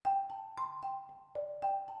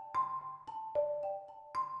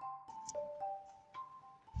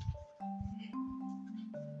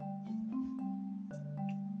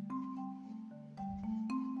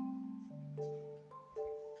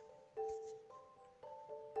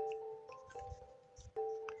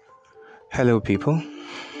Hello, people.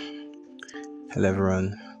 Hello,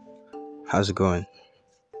 everyone. How's it going?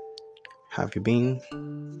 How have you been?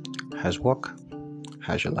 How's work?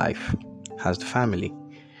 How's your life? How's the family?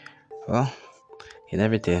 Well, in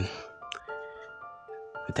everything,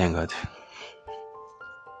 we thank God.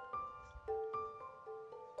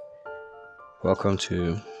 Welcome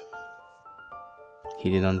to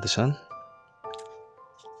Hidden Under the Sun.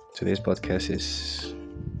 Today's podcast is.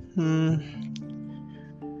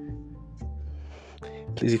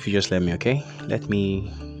 Please, if you just let me, okay? Let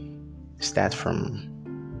me start from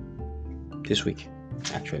this week,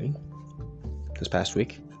 actually. This past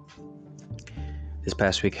week. This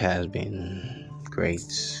past week has been great.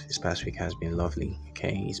 This past week has been lovely,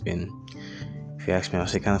 okay? It's been, if you ask me, I'll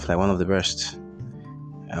say kind of like one of the best.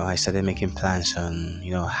 I started making plans on,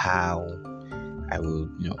 how I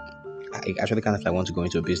will, I actually kind of like want to go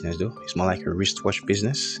into a business though. It's more like a wristwatch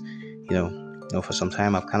business. For some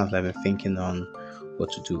time I've kind of like been thinking on what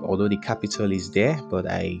to do. Although the capital is there, but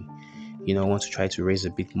I, want to try to raise a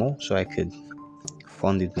bit more so I could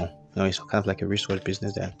fund it more. It's kind of like a wristwatch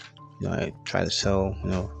business that, I try to sell,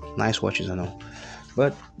 nice watches and all.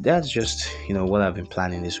 But that's just, what I've been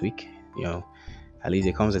planning this week. At least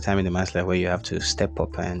there comes a time in the man's life where you have to step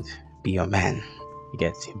up and be your man.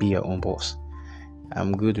 Be your own boss.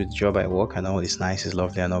 I'm good with the job I work. I know it's nice, it's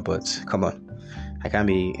lovely, I know, but come on. I can't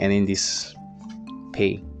be earning this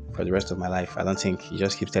pay for the rest of my life. I don't think he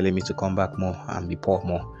just keeps telling me to come back more and be poor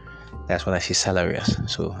more. That's what I see salary as.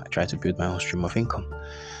 So I try to build my own stream of income.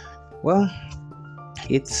 Well,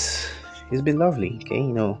 it's been lovely. Okay,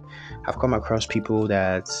 I've come across people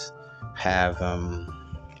that have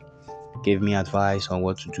gave me advice on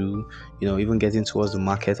what to do. Even getting towards the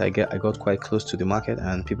market, I got quite close to the market,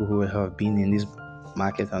 and people who have been in this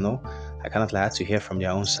market, I kind of like had to hear from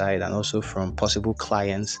their own side and also from possible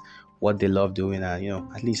clients what they love doing,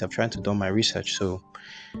 and at least I've tried to do my research. So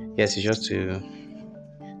yes, it's just to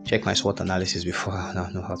check my SWOT analysis before I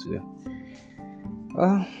know how to do.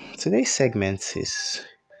 Well, today's segment is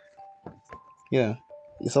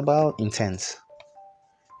it's about intent.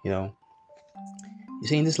 You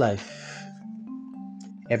see, in this life,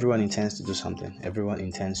 everyone intends to do something. Everyone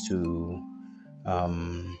intends to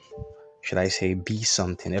should I say be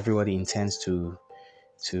something. Everybody intends to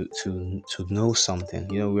know something.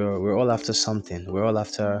 We're all after something. We're all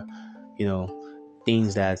after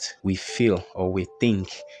things that we feel or we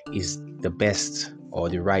think is the best or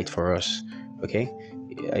the right for us. Okay,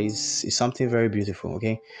 it's something very beautiful.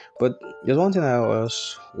 Okay, but there's one thing I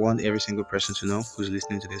always want every single person to know who's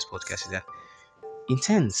listening to this podcast is that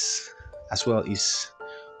intense as well is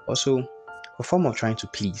also a form of trying to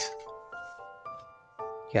please.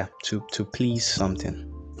 Yeah, to please something.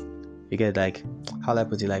 You get, like, how do I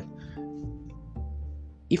put it? Like,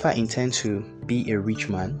 if I intend to be a rich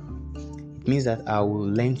man, it means that I will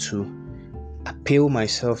learn to appeal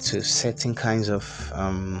myself to certain kinds of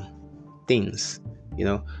things.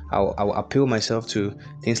 I'll appeal myself to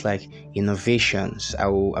things like innovations. I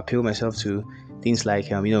will appeal myself to things like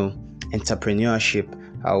entrepreneurship.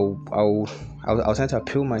 I'll tend to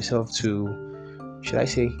appeal myself to, should I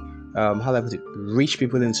say, how do I put it, rich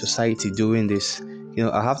people in society doing this.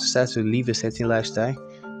 I have to start to live a certain lifestyle,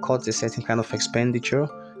 cut a certain kind of expenditure.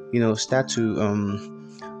 Start to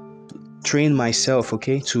train myself,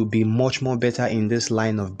 okay, to be much more better in this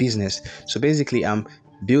line of business. So basically, I'm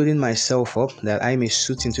building myself up that I may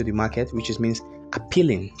suit into the market, which means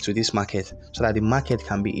appealing to this market so that the market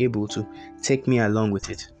can be able to take me along with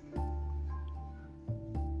it.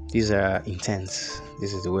 These are intense.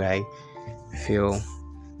 This is the way I feel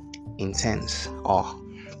intense.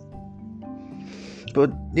 But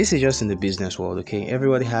this is just in the business world, okay?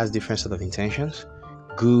 Everybody has different sort of intentions.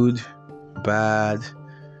 Good, bad,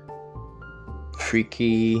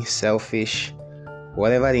 freaky, selfish,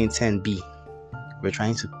 whatever the intent be. We're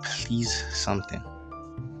trying to please something.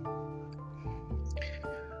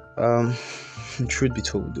 Truth be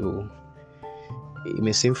told though, it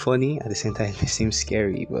may seem funny, at the same time it may seem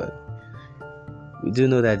scary, but we do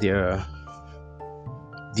know that there are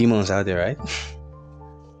demons out there, right?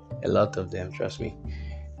 A lot of them, trust me.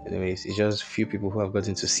 Anyways, it's just few people who have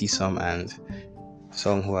gotten to see some and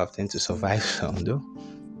some who have tended to survive some though.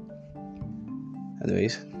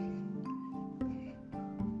 Anyways,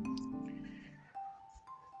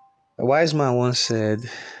 a wise man once said,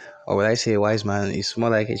 or when I say a wise man, it's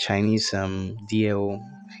more like a Chinese DL.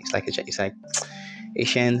 It's like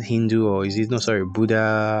ancient Hindu, or is it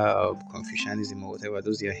Buddha or Confucianism or whatever.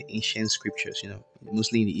 Those are ancient scriptures,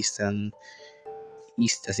 mostly in the East,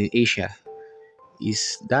 as in Asia.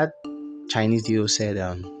 Is that Chinese DL said,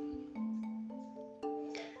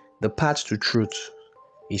 the path to truth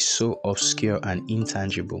is so obscure and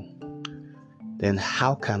intangible, then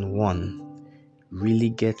how can one really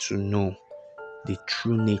get to know the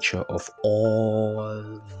true nature of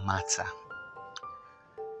all matter?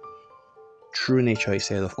 True nature, he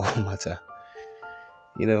said, of all matter.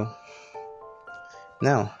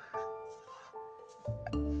 Now,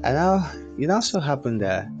 and now it also happened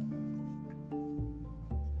that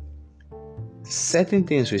certain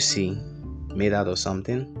things we see made out of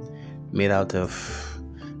something, made out of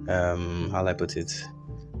how do I put it?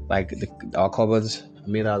 Like our cupboards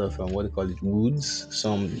made out of what they call it, woods,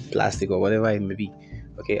 some plastic or whatever it may be.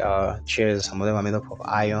 Okay, our chairs, some of them are made up of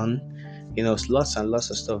iron. Lots and lots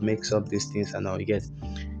of stuff makes up these things, and all you get.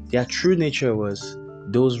 Their true nature was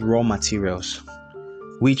those raw materials,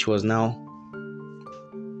 which was now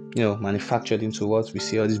manufactured into what we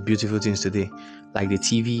see all these beautiful things today, like the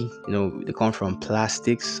TV. They come from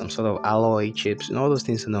plastics, some sort of alloy chips, and all those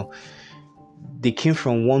things. They came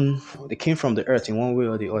from the earth in one way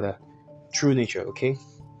or the other. True nature, okay.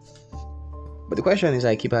 But the question is,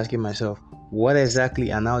 I keep asking myself, what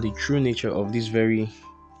exactly are now the true nature of these very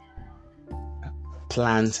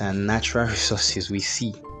plants and natural resources we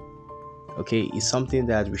see? Okay, it's something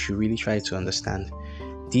that we should really try to understand.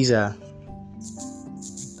 These are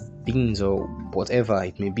things or whatever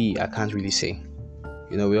it may be, I can't really say.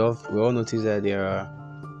 We all notice that there are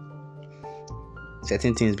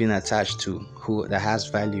certain things being attached to who that has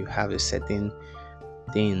value, have a certain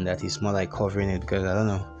thing that is more like covering it, because I don't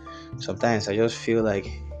know. Sometimes I just feel like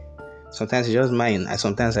sometimes it's just mine.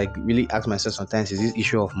 Sometimes I really ask myself, sometimes is this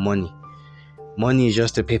issue of money. Money is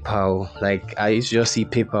just a paper. Like I used to just see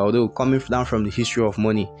paper, although coming down from the history of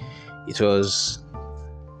money, it was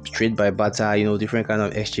trade by barter, different kind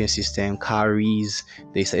of exchange system, carries.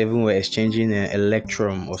 They even were exchanging an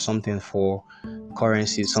electrum or something for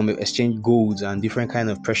currency. Some exchange golds and different kind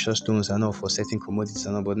of precious stones and all for certain commodities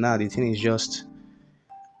and all. But now the thing is just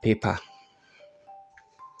paper.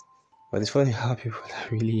 But it's funny how people are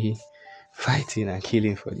really fighting and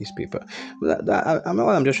killing for this paper. But what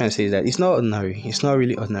I'm just trying to say is that it's not ordinary. It's not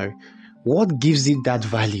really ordinary. What gives it that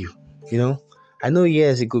value? I know,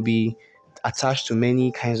 yes, it could be attached to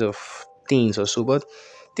many kinds of things or so, but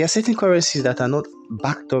there are certain currencies that are not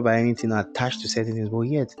backed up by anything, attached to certain things, but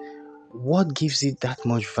yet, what gives it that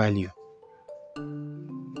much value?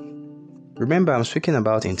 Remember, I'm speaking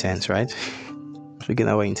about intent, right? I'm speaking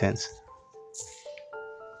about intent.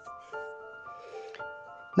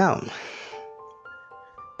 Now,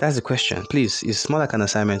 that's the question. Please, it's more like an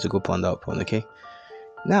assignment to go ponder upon, okay?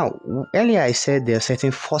 Now, earlier I said there are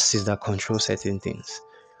certain forces that control certain things.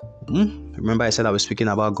 Remember I said I was speaking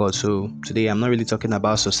about God, so today I'm not really talking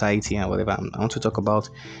about society and whatever. I want to talk about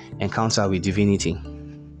encounter with divinity.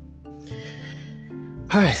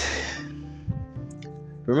 Alright.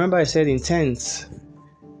 Remember I said intent.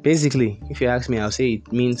 Basically, if you ask me, I'll say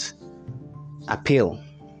it means appeal.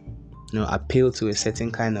 Appeal to a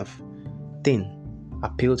certain kind of thing.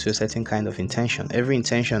 Appeal to a certain kind of intention. Every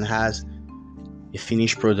intention has a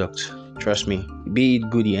finished product. Trust me. Be it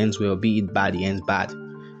good, it ends well. Be it bad, it ends bad.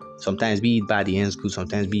 Sometimes be it bad, it ends good.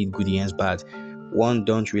 Sometimes be it good, it ends bad. One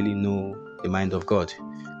don't really know the mind of God.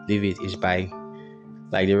 Leave it is by,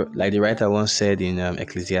 like the writer once said in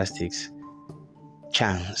Ecclesiastics,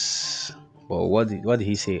 chance. But what did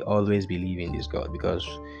he say? Always believe in this God, because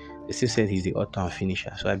they still said he's the author and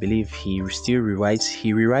finisher. So I believe he still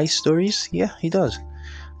rewrites stories. Yeah, he does.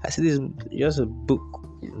 I said this is just a book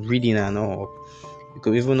reading and all. You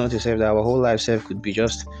could even notice that our whole life self could be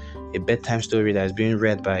just a bedtime story that is being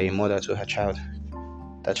read by a mother to her child.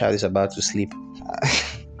 That child is about to sleep.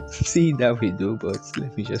 See that we do, but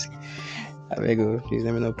let me just, I beg you, please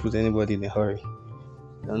let me not put anybody in a hurry.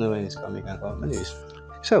 Don't know when it's coming and come. Anyways,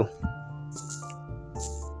 so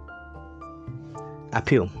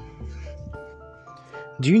appeal.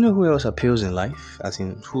 Do you know who else appeals in life? As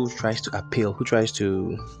in, who tries to appeal? Who tries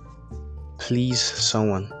to please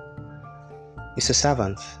someone? It's a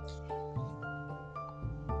servant.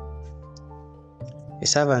 A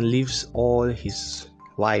servant lives all his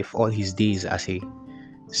life, all his days as a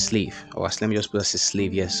slave, or let me just put as a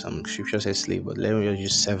slave. Yes, scripture says slave, but let me just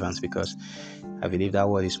use servants because I believe that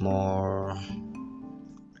word is more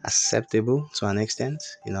acceptable to an extent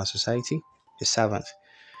in our society. A servant.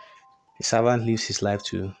 A servant lives his life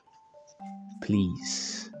to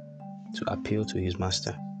please, to appeal to his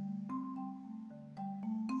master.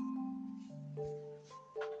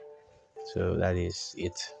 So that is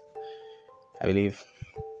it. I believe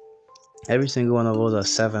every single one of us are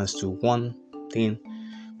servants to one thing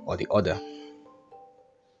or the other.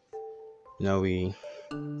 We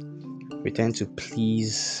tend to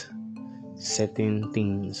please certain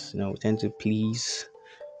things. We tend to please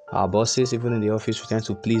Our bosses, even in the office, we tend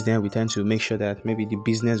to please them. We tend to make sure that maybe the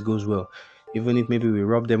business goes well, even if maybe we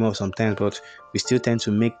rob them off sometimes, but we still tend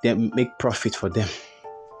to make profit for them.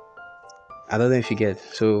 I don't know if you get.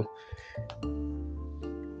 So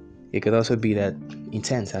it could also be that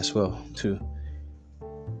intense as well too.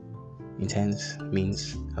 Intense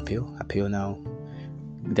means appeal. Appeal now.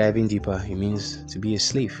 Diving deeper, it means to be a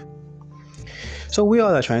slave. So we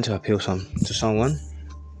all are trying to appeal to someone.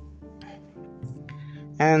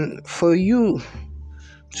 And for you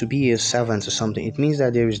to be a servant to something, it means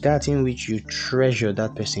that there is that in which you treasure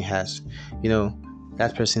that person has.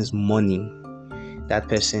 That person's money, that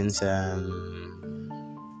person's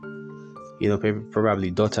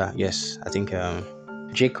probably daughter. Yes, I think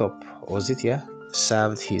Jacob, was it? Yeah,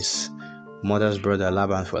 served his mother's brother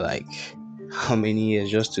Laban for like how many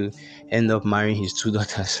years just to end up marrying his two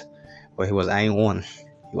daughters. But he was eyeing one.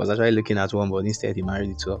 He was actually looking at one, but instead he married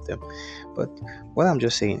the two of them. But what I'm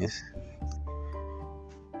just saying is,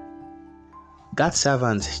 that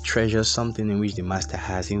servant treasures something in which the master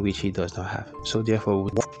has, in which he does not have. So therefore,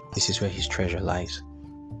 this is where his treasure lies.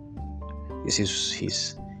 This is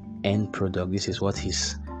his end product. This is what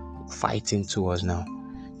he's fighting towards now.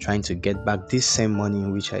 Trying to get back this same money,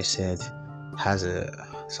 in which I said has a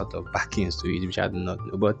sort of backings to it, which I do not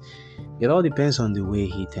know. But it all depends on the way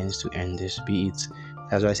he tends to earn this.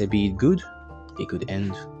 That's why I said, be it good, it could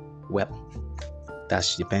end well. That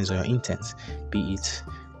depends on your intent. Be it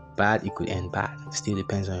bad, it could end bad. It still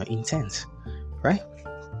depends on your intent, right?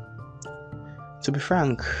 To be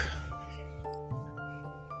frank,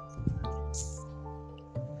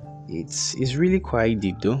 it's really quite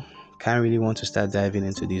deep though. Can't really want to start diving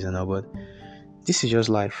into this and all, but this is just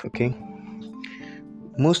life, okay?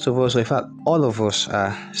 Most of us, or in fact all of us,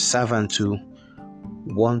 are servant to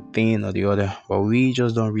one thing or the other, but we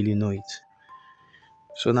just don't really know it.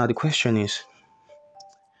 So now the question is,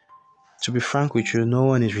 to be frank with you, no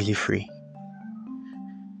one is really free.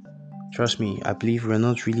 Trust me, I believe we're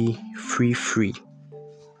not really free.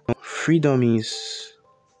 Freedom is,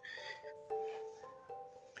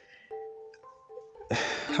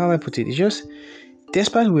 how I put it, it's just,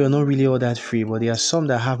 despite we are not really all that free, but there are some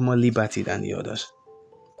that have more liberty than the others.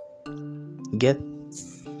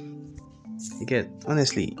 You get,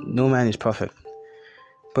 honestly, no man is perfect.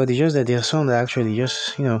 But it's just that there are some that actually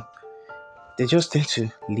just, they just tend to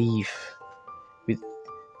live with.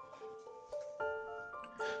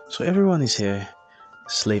 So everyone is a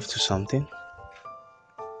slave to something.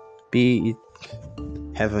 Be it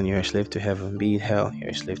heaven, you're a slave to heaven. Be it hell, you're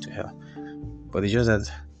a slave to hell. But it's just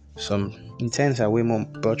that some intents are way more,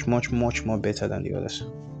 much more better than the others.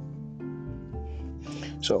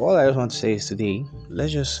 So all I just want to say is today,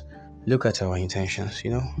 let's just look at our intentions.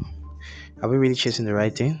 Are we really chasing the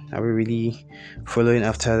right thing? Are we really following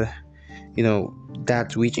after,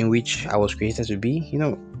 that in which I was created to be?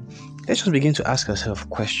 Let's just begin to ask ourselves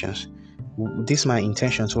questions. This my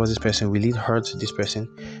intention towards this person. Will it hurt this person?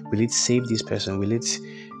 Will it save this person? Will it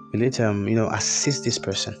assist this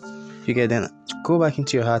person? You get, then go back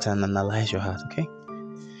into your heart and analyze your heart, okay?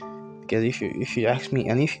 Because if you ask me,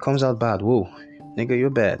 and if it comes out bad, whoa, nigga, you're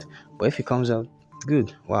bad. But if it comes out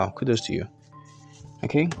good, wow, kudos to you.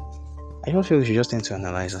 Okay? I don't feel we should just tend to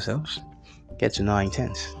analyze ourselves, get to know our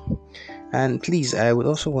intents. And please, I would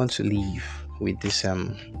also want to leave with this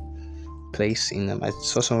place in I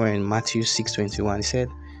saw somewhere in Matthew 6:21. It said,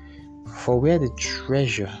 "For where the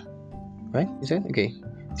treasure," right? Is that okay?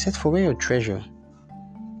 It said, "For where your treasure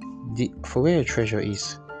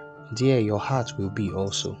is, there your heart will be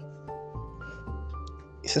also."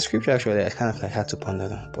 It's a scripture actually I kind of like had to ponder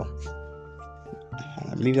that, but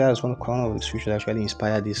I believe that was one of the scriptures that actually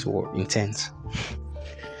inspired this word intent.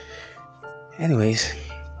 Anyways,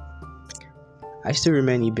 I still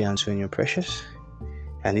remain Ibe Antonio Precious,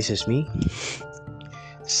 and this is me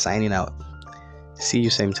signing out. See you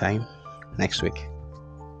same time next week.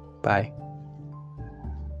 Bye.